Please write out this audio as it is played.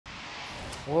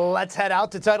Let's head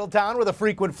out to Titletown where the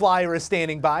frequent flyer is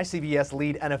standing by. CBS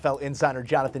lead NFL insider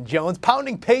Jonathan Jones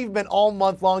pounding pavement all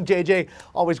month long. JJ,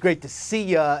 always great to see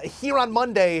you. Here on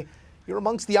Monday, you're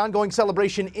amongst the ongoing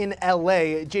celebration in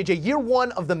LA. JJ, year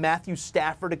one of the Matthew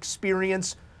Stafford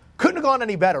experience. Couldn't have gone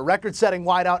any better. Record-setting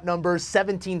wideout numbers,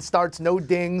 17 starts, no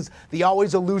dings, the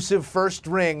always elusive first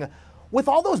ring. With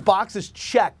all those boxes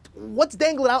checked, what's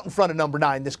dangling out in front of number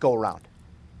 9 this go-around?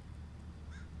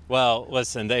 Well,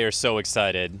 listen, they are so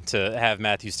excited to have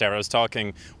Matthew Stafford. I was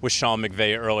talking with Sean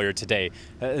McVay earlier today.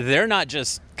 They're not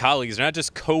just colleagues. They're not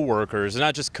just co-workers. They're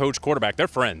not just coach quarterback. They're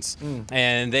friends.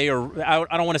 And they are,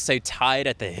 I don't want to say tied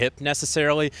at the hip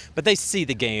necessarily, but they see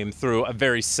the game through a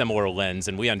very similar lens.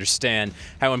 And we understand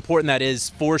how important that is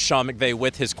for Sean McVay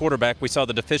with his quarterback. We saw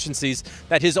the deficiencies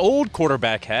that his old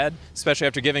quarterback had, especially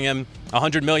after giving him a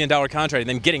 $100 million contract and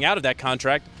then getting out of that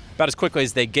contract about as quickly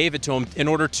as they gave it to him in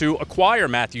order to acquire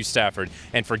Matthew Stafford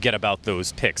and forget about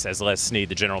those picks, as Les Snead,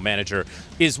 the general manager,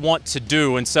 is wont to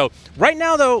do. And so right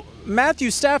now, though,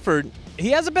 Matthew Stafford,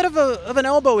 he has a bit of an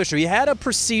elbow issue. He had a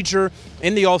procedure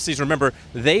in the offseason. Remember,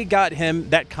 they got him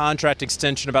that contract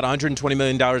extension, about $120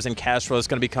 million in cash flow is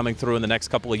going to be coming through in the next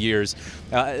couple of years.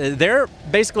 They're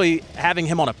basically having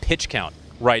him on a pitch count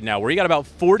right now, where he got about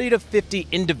 40 to 50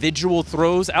 individual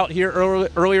throws out here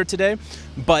earlier today.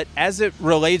 But as it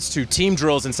relates to team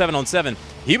drills and 7-on-7,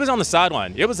 he was on the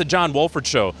sideline. It was a John Wolford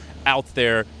show out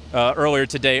there earlier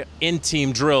today in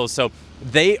team drills. So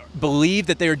they believe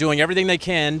that they are doing everything they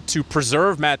can to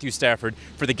preserve Matthew Stafford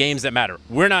for the games that matter.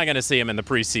 We're not going to see him in the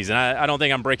preseason. I don't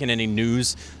think I'm breaking any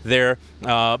news there,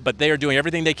 but they are doing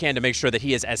everything they can to make sure that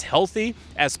he is as healthy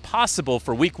as possible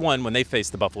for week 1 when they face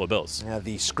the Buffalo Bills. Yeah,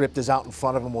 the script is out in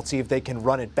front of him. We'll see if they can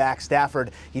run it back. Stafford,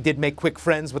 he did make quick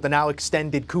friends with the now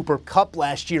extended Copper Kupp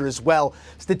last year as well.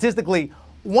 Statistically,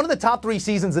 one of the top 3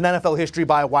 seasons in NFL history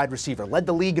by a wide receiver. Led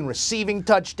the league in receiving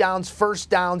touchdowns, first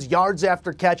downs, yards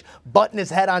after catch, butting his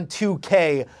head on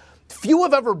 2K. Few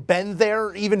have ever been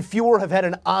there. Even fewer have had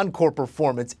an encore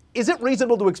performance. Is it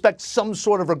reasonable to expect some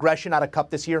sort of regression out of Kupp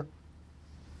this year?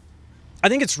 I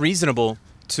think it's reasonable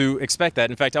to expect that.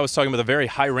 In fact, I was talking with a very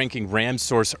high-ranking Rams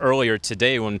source earlier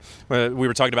today when we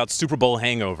were talking about Super Bowl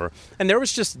hangover. And there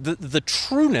was just the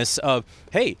trueness of,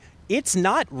 hey, it's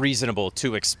not reasonable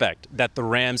to expect that the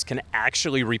Rams can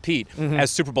actually repeat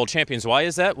as Super Bowl champions. Why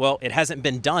is that? Well, it hasn't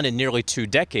been done in nearly 2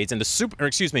 decades. In the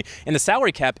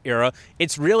salary cap era,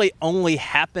 it's really only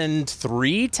happened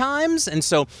 3 times. And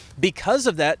so because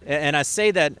of that, and I say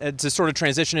that to sort of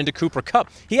transition into Copper Kupp,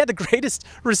 he had the greatest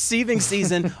receiving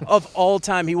season of all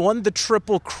time. He won the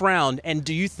Triple Crown. And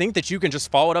do you think that you can just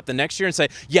follow it up the next year and say,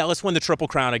 yeah, let's win the Triple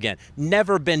Crown again?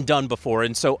 Never been done before.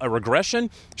 And so a regression,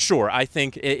 sure. I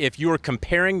think if you are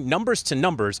comparing numbers to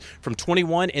numbers from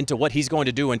 21 into what he's going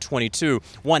to do in 22,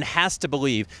 one has to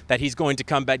believe that he's going to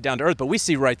come back down to earth. But we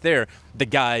see right there the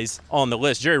guys on the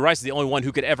list. Jerry Rice is the only one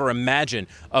who could ever imagine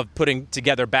of putting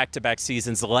together back-to-back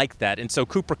seasons like that. And so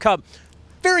Copper Kupp,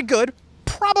 very good.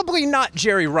 Probably not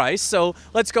Jerry Rice, so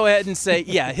let's go ahead and say,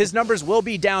 yeah, his numbers will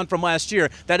be down from last year.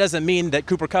 That doesn't mean that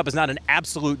Copper Kupp is not an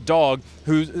absolute dog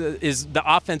who the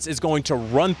offense is going to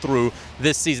run through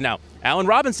this season. Now, Allen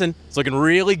Robinson is looking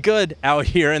really good out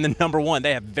here in the number 1.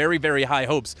 They have very, very high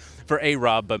hopes for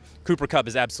A-Rob, but Copper Kupp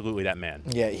is absolutely that man.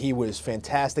 Yeah, he was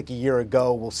fantastic a year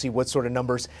ago. We'll see what sort of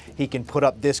numbers he can put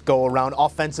up this go-around.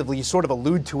 Offensively, you sort of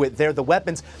allude to it there. The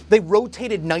weapons, they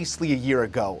rotated nicely a year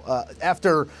ago.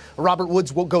 After Robert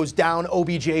Woods goes down,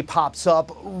 OBJ pops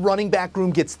up, running back room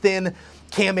gets thin.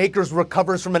 Cam Akers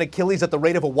recovers from an Achilles at the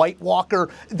rate of a White Walker.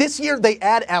 This year, they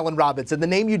add Allen Robinson, the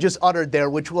name you just uttered there,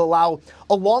 which will allow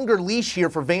a longer leash here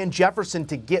for Van Jefferson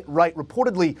to get right.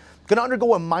 Reportedly, going to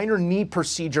undergo a minor knee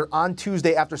procedure on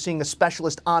Tuesday after seeing a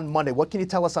specialist on Monday. What can you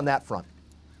tell us on that front?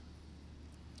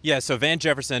 Yeah, so Van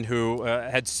Jefferson, who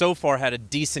had so far had a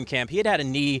decent camp, he had a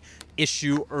knee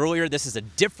issue earlier. This is a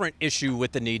different issue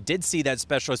with the knee. Did see that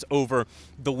specialist over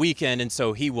the weekend, and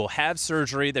so he will have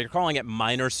surgery. They're calling it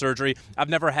minor surgery. I've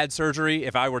never had surgery.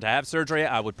 If I were to have surgery,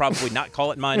 I would probably not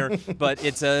call it minor, but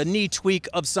it's a knee tweak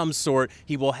of some sort.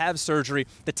 He will have surgery.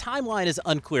 The timeline is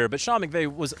unclear, but Sean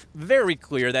McVay was very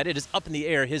clear that it is up in the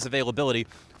air, his availability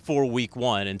for week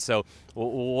 1. And so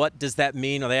what does that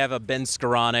mean? Well, they have a Ben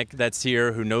Skoranek that's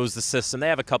here who knows the system. They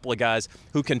have a couple of guys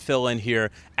who can fill in here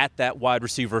at that wide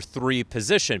receiver 3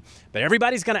 position. But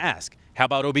everybody's going to ask, how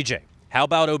about OBJ? How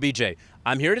about OBJ?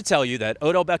 I'm here to tell you that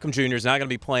Odell Beckham Jr. is not going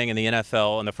to be playing in the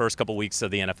NFL in the first couple weeks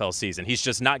of the NFL season. He's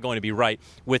just not going to be right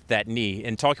with that knee.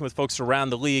 And talking with folks around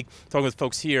the league, talking with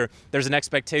folks here, there's an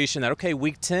expectation that, okay,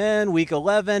 week 10, week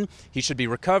 11, he should be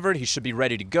recovered. He should be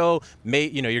ready to go.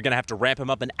 You're going to have to ramp him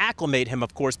up and acclimate him,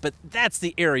 of course, but that's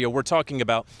the area we're talking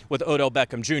about with Odell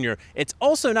Beckham Jr. It's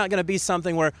also not going to be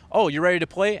something where, oh, you're ready to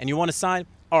play and you want to sign?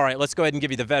 All right, let's go ahead and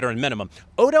give you the veteran minimum.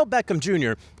 Odell Beckham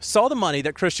Jr. saw the money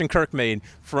that Christian Kirk made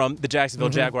from the Jacksonville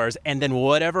Jaguars, and then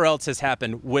whatever else has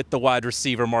happened with the wide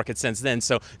receiver market since then.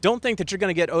 So don't think that you're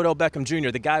going to get Odell Beckham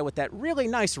Jr., the guy with that really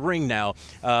nice ring now,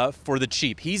 for the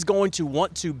cheap. He's going to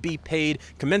want to be paid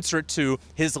commensurate to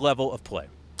his level of play.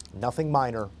 Nothing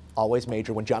minor, always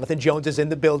major. When Jonathan Jones is in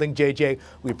the building, JJ,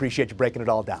 we appreciate you breaking it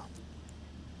all down.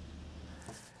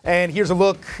 And here's a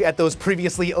look at those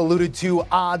previously alluded to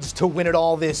odds to win it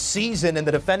all this season, and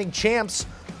the defending champs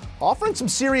offering some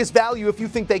serious value if you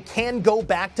think they can go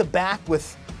back-to-back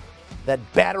with that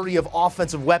battery of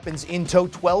offensive weapons in tow.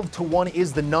 12-1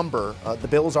 is the number. The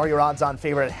Bills are your odds-on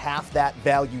favorite at half that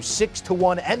value,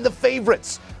 6-1, and the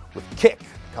favorites with kick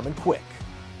coming quick.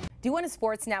 Do you want a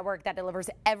sports network that delivers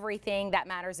everything that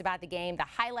matters about the game? The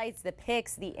highlights, the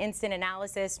picks, the instant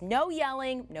analysis, no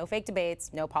yelling, no fake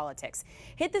debates, no politics.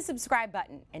 Hit the subscribe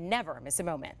button and never miss a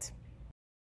moment.